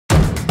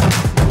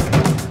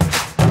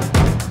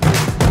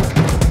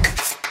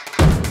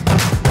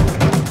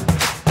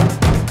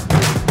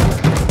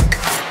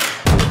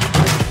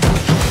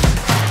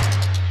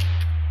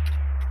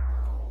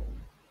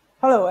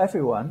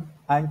everyone,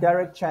 I'm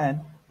Derek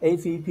Chen,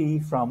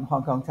 AVP from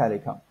Hong Kong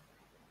Telecom.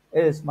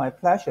 It is my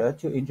pleasure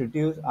to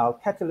introduce our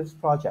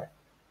Catalyst project,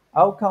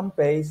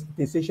 outcome-based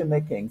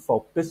decision-making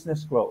for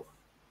business growth.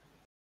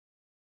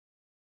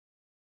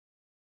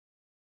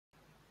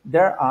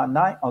 There are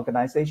 9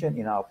 organizations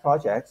in our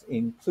project,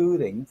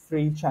 including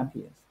 3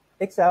 champions: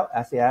 XL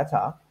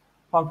Axiata,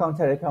 Hong Kong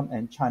Telecom,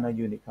 and China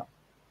Unicom.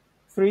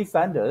 3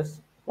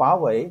 vendors: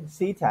 Huawei,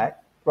 CTech,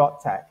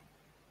 BroadTech,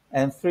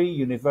 and 3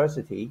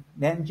 universities: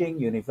 Nanjing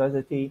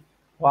University,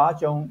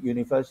 Huazhong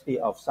University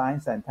of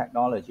Science and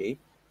Technology,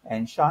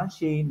 and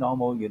Shanxi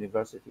Normal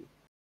University.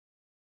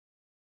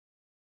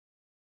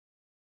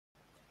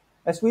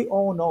 As we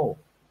all know,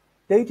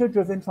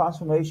 data-driven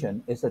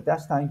transformation is a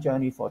destined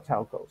journey for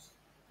telcos.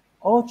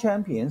 All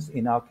champions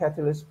in our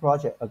Catalyst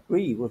project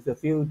agree with the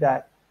view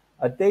that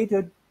a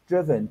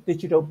data-driven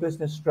digital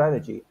business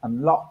strategy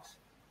unlocks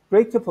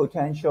greater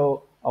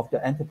potential of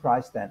the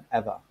enterprise than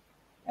ever,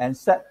 and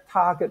set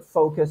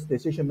target-focused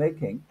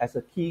decision-making as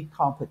a key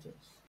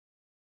competence.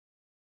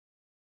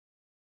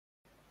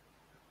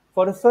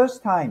 For the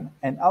first time,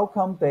 an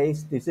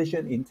outcome-based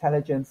decision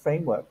intelligence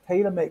framework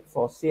tailor-made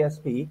for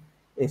CSP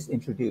is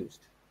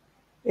introduced.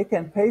 It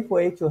can pave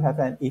way to have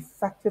an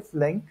effective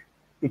link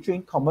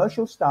between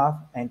commercial staff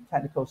and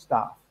technical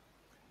staff.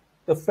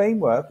 The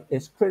framework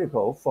is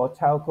critical for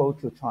telco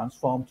to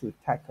transform to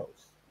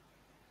techos.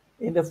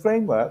 In the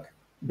framework,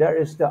 there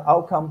is the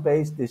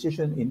outcome-based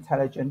decision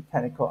intelligence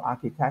technical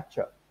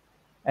architecture.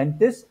 And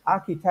this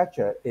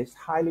architecture is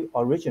highly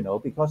original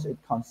because it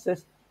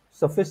consists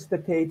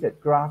sophisticated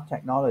graph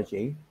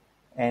technology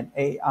and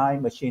AI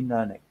machine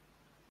learning.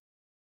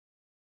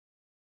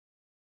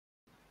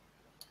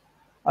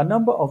 A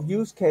number of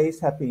use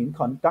cases have been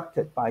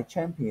conducted by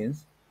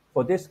champions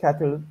for this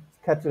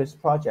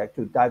Catalyst project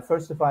to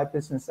diversify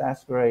business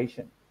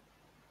aspiration.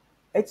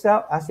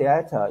 XL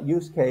Axiata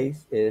use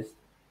case is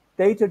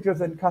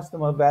data-driven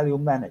customer value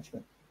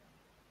management.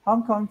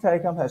 Hong Kong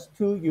Telecom has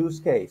 2 use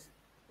cases.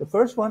 The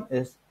first one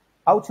is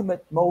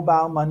ultimate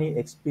mobile money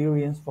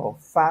experience for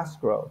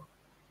fast growth.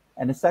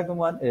 And the second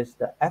one is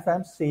the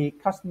FMC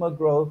customer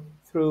growth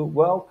through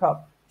World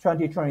Cup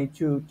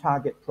 2022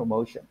 target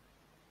promotion.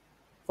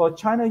 For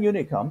China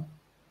Unicom,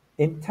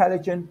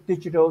 intelligent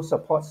digital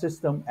support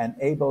system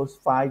enables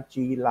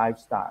 5G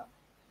lifestyle.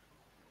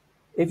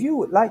 If you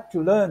would like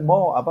to learn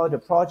more about the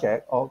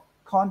project or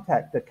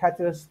contact the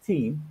Catalyst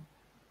team,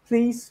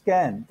 please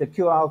scan the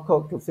QR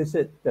code to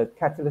visit the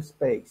Catalyst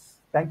space.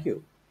 Thank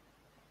you.